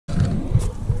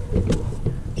Hey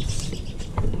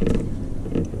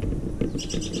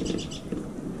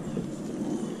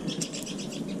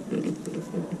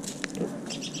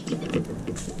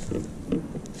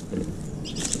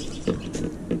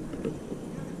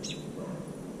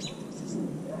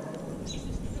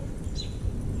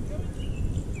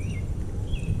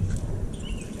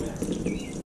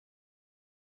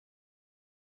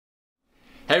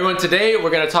everyone, today we're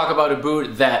going to talk about a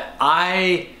boot that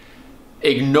I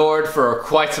ignored for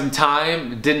quite some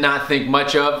time, did not think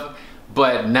much of,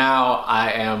 but now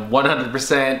I am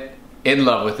 100% in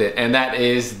love with it, and that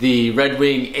is the Red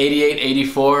Wing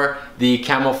 8884, the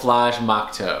Camouflage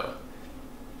Moc Toe.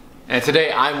 And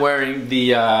today I'm wearing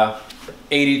the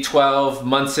 8012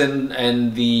 Munson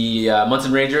and the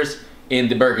Munson Rangers in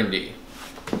the burgundy.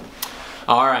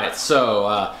 Alright,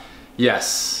 so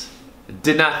yes.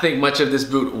 Did not think much of this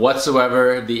boot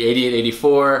whatsoever. The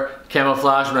 8884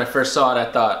 Camouflage, when I first saw it,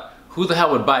 I thought, who the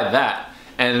hell would buy that?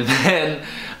 And then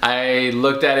I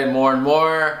looked at it more and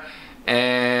more,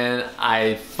 and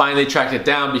I finally tracked it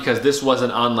down because this was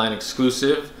an online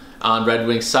exclusive on Red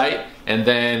Wing's site, and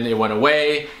then it went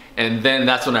away, and then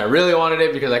that's when I really wanted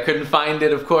it because I couldn't find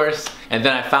it, of course, and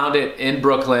then I found it in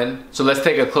Brooklyn. So let's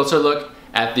take a closer look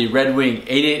at the Red Wing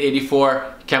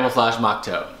 8884 Camouflage Moc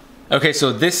Toe. Okay,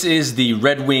 so this is the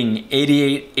Red Wing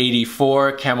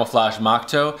 8884 Camouflage Moc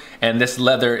Toe, and this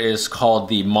leather is called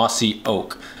the Mossy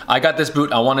Oak. I got this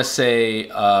boot, I want to say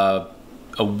a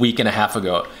week and a half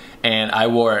ago, and I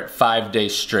wore it 5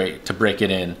 days straight to break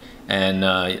it in, and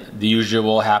the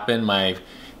usual happened. My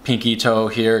pinky toe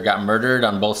here got murdered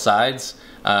on both sides.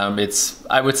 It's,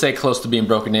 I would say, close to being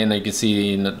broken in. You can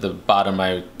see in the bottom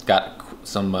I got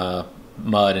some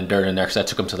mud and dirt in there because I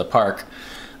took them to the park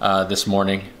this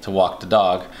morning to walk the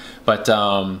dog. But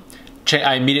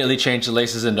I immediately changed the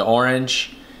laces into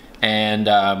orange, and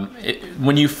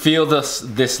when you feel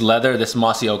this leather, this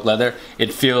Mossy Oak leather,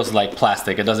 it feels like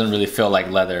plastic. It doesn't really feel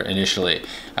like leather initially,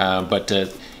 but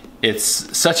it's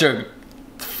such a,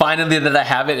 finally that I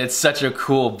have it, it's such a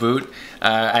cool boot.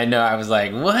 I know I was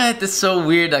like, what, that's so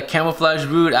weird, a camouflage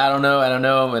boot, I don't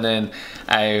know, and then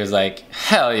I was like,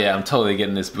 hell yeah, I'm totally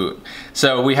getting this boot.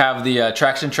 So we have the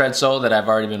traction tread sole that I've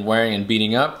already been wearing and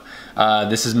beating up.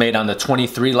 This is made on the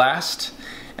 23 last,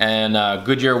 and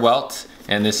Goodyear welt,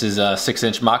 and this is a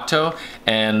 6-inch moc toe,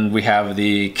 and we have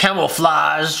the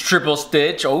camouflage triple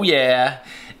stitch, oh yeah.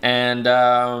 And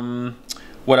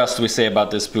what else do we say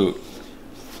about this boot?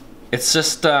 It's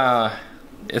just,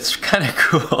 it's kind of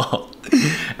cool.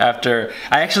 After,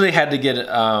 I actually had to get,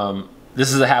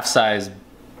 this is a half size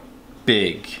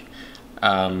big,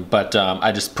 but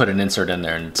I just put an insert in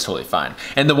there and it's totally fine.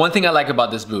 And the one thing I like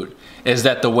about this boot is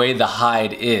that the way the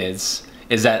hide is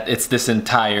that it's this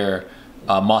entire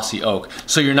Mossy Oak.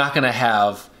 So you're not gonna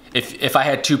have, if I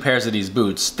had two pairs of these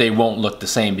boots, they won't look the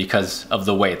same because of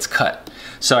the way it's cut.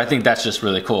 So I think that's just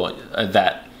really cool,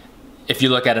 that if you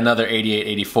look at another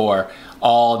 8884,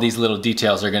 all these little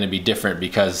details are going to be different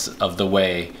because of the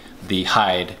way the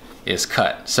hide is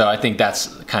cut. So I think that's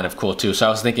kind of cool too. So I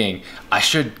was thinking I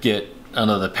should get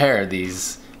another pair of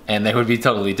these and they would be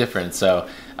totally different. So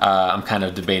I'm kind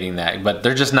of debating that, but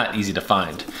they're just not easy to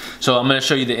find. So I'm going to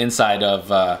show you the inside of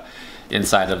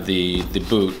the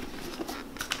boot.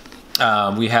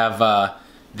 We have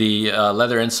the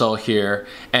leather insole here,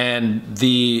 and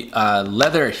the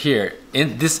leather here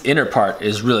in this inner part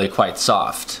is really quite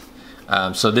soft.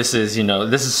 So this is, you know,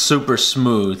 this is super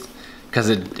smooth because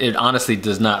it honestly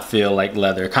does not feel like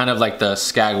leather. Kind of like the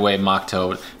Skagway Moc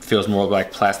Toe feels more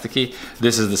like plasticky.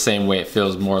 This is the same way, it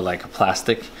feels more like a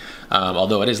plastic,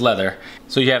 although it is leather.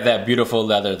 So you have that beautiful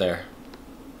leather there.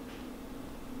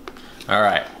 All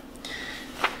right.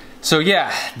 So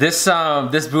yeah, this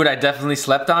boot I definitely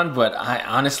slept on, but I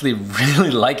honestly really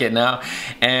like it now.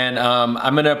 And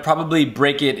I'm gonna probably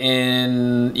break it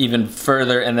in even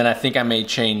further, and then I think I may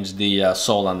change the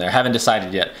sole on there. Haven't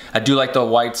decided yet. I do like the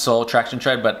white sole traction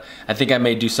tread, but I think I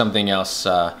may do something else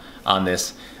on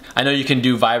this. I know you can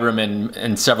do Vibram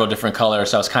in several different colors,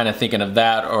 so I was kind of thinking of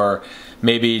that, or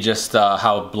maybe just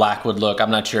how black would look. I'm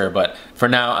not sure, but for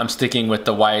now I'm sticking with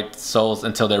the white soles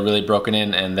until they're really broken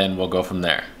in, and then we'll go from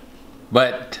there.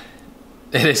 But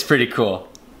it is pretty cool.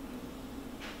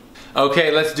 Okay,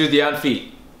 let's do the on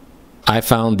feet. I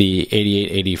found the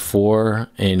 8884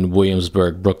 in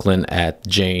Williamsburg, Brooklyn at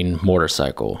Jane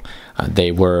Motorcycle.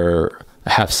 They were a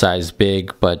half size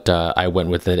big, but I went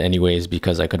with it anyways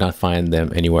because I could not find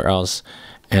them anywhere else.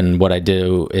 And what I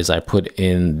do is I put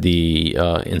in the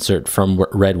insert from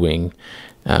Red Wing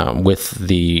with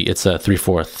the, it's a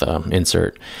 3/4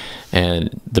 insert,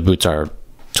 and the boots are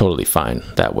totally fine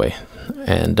that way.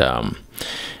 And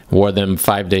Wore them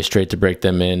 5 days straight to break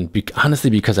them in, honestly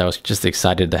because I was just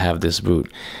excited to have this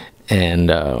boot.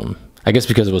 And I guess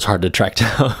because it was hard to track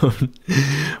down,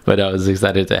 but I was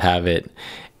excited to have it.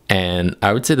 And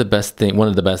I would say one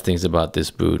of the best things about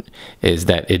this boot is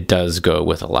that it does go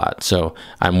with a lot. So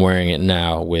I'm wearing it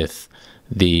now with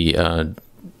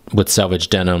with selvage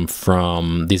denim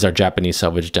these are Japanese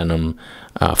selvage denim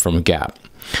from Gap.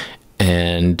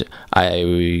 And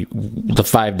the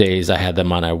 5 days I had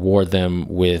them on, I wore them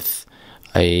with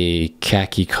a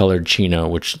khaki colored chino,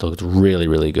 which looked really,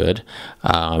 really good.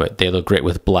 They look great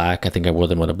with black. I think I wore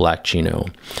them with a black chino.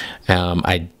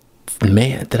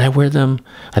 Did I wear them?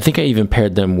 I think I even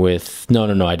paired them with, no,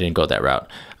 I didn't go that route.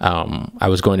 I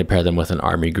was going to pair them with an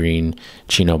army green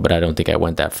chino, but I don't think I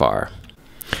went that far.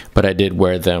 But I did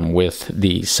wear them with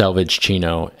the selvage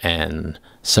chino and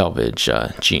selvage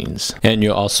jeans. And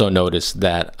you'll also notice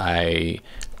that I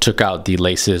took out the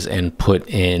laces and put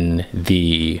in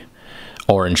the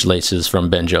orange laces from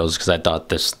Benjo's, because I thought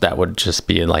that would just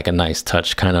be like a nice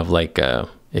touch, kind of like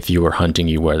if you were hunting,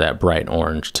 you wear that bright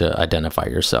orange to identify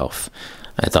yourself.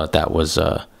 I thought that was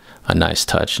a nice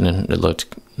touch, and it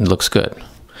looks good.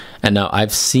 And now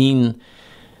I've seen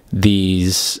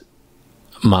these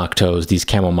moc toes, these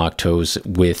Camo Moc Toes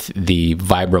with the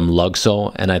Vibram lug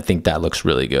sole, and I think that looks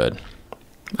really good.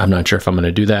 I'm not sure if I'm going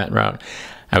to do that route.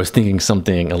 I was thinking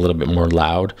something a little bit more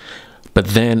loud, but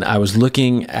then I was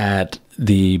looking at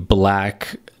the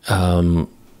black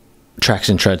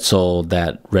traction tread sole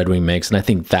that Red Wing makes, and I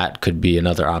think that could be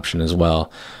another option as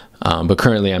well. But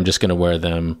currently I'm just going to wear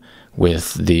them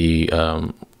with the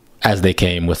as they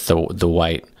came, with the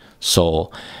white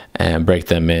sole, and break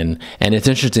them in. And it's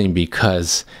interesting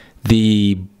because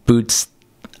the boots,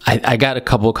 I got a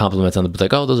couple of compliments on the boots,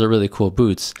 like, oh, those are really cool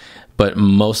boots, but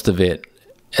most of it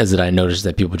is that I noticed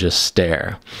that people just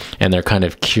stare and they're kind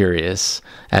of curious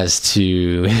as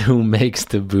to who makes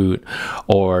the boot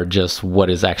or just what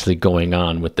is actually going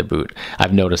on with the boot.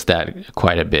 I've noticed that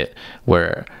quite a bit,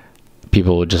 where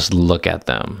people will just look at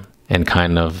them and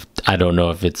kind of, I don't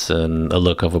know if it's a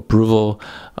look of approval,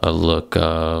 a look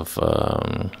of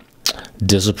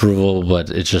disapproval, but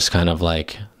it's just kind of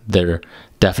like they're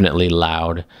definitely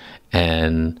loud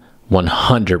and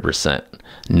 100%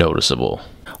 noticeable.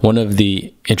 One of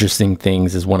the interesting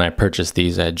things is when I purchased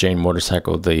these at Jane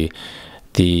Motorcycle, the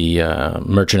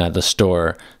merchant at the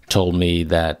store told me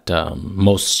that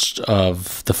most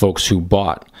of the folks who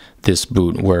bought this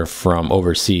boot were from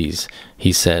overseas.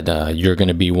 He said, you're going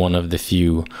to be one of the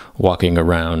few walking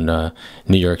around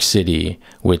New York City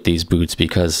with these boots,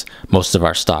 because most of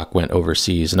our stock went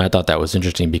overseas. And I thought that was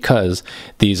interesting, because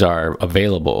these are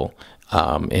available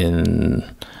in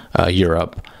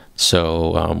Europe.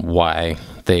 So why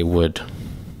they would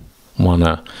want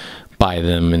to buy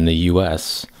them in the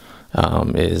US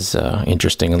is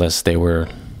interesting, unless they were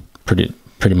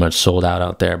pretty much sold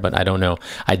out there. But I don't know.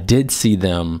 I did see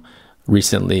them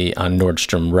recently on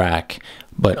Nordstrom Rack,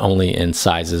 but only in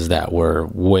sizes that were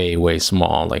way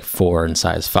small, like 4 and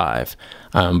size 5.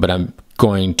 But I'm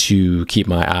going to keep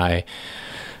my eye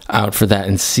out for that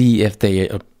and see if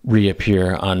they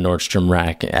reappear on Nordstrom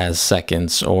Rack as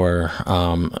seconds or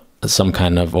some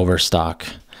kind of overstock,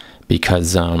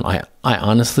 because I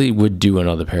honestly would do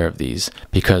another pair of these,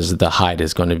 because the hide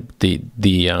is going to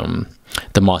the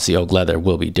Mossy Oak Leather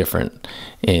will be different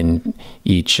in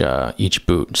each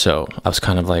boot. So I was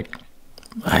kind of like,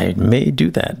 I may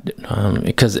do that,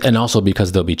 because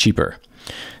they'll be cheaper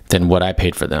than what I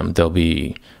paid for them. They'll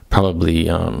be probably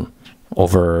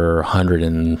over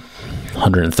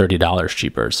 $130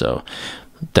 cheaper. So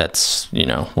that's,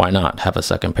 why not have a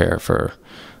second pair for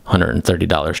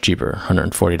 $130 cheaper,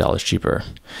 $140 cheaper.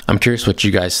 I'm curious what you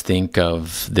guys think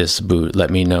of this boot. Let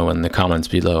me know in the comments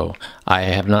below. I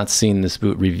have not seen this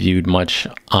boot reviewed much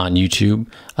on YouTube.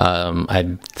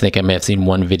 I think I may have seen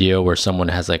one video where someone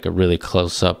has like a really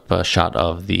close-up shot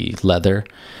of the leather,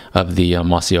 of the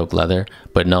Mossy Oak Leather,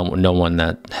 but no one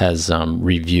that has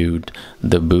reviewed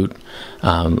the boot.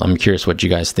 I'm curious what you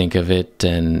guys think of it,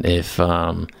 and if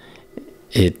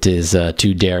it is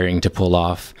too daring to pull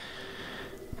off.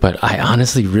 But I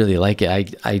honestly really like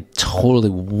it. I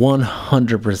totally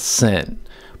 100%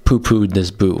 poo-pooed this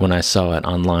boot when I saw it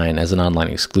online as an online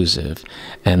exclusive.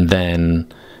 And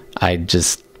then I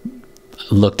just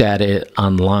looked at it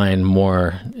online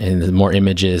more, and more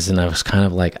images, and I was kind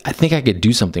of like, I think I could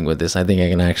do something with this. I think I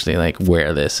can actually like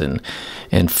wear this and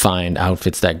find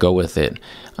outfits that go with it.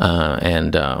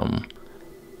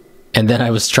 And then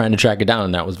I was trying to track it down,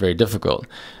 and that was very difficult.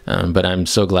 But I'm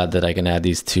so glad that I can add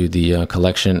these to the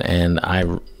collection, and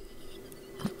I'm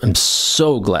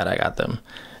so glad I got them.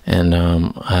 And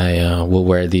I will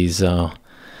wear these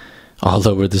all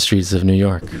over the streets of New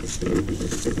York.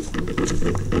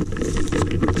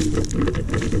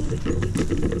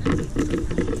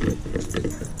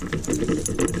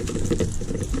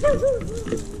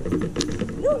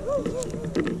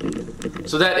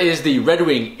 So that is the Red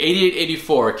Wing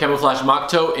 8884 Camouflage Moc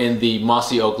Toe in the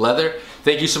Mossy Oak Leather.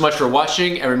 Thank you so much for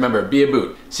watching, and remember, be a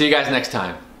boot. See you guys next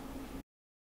time.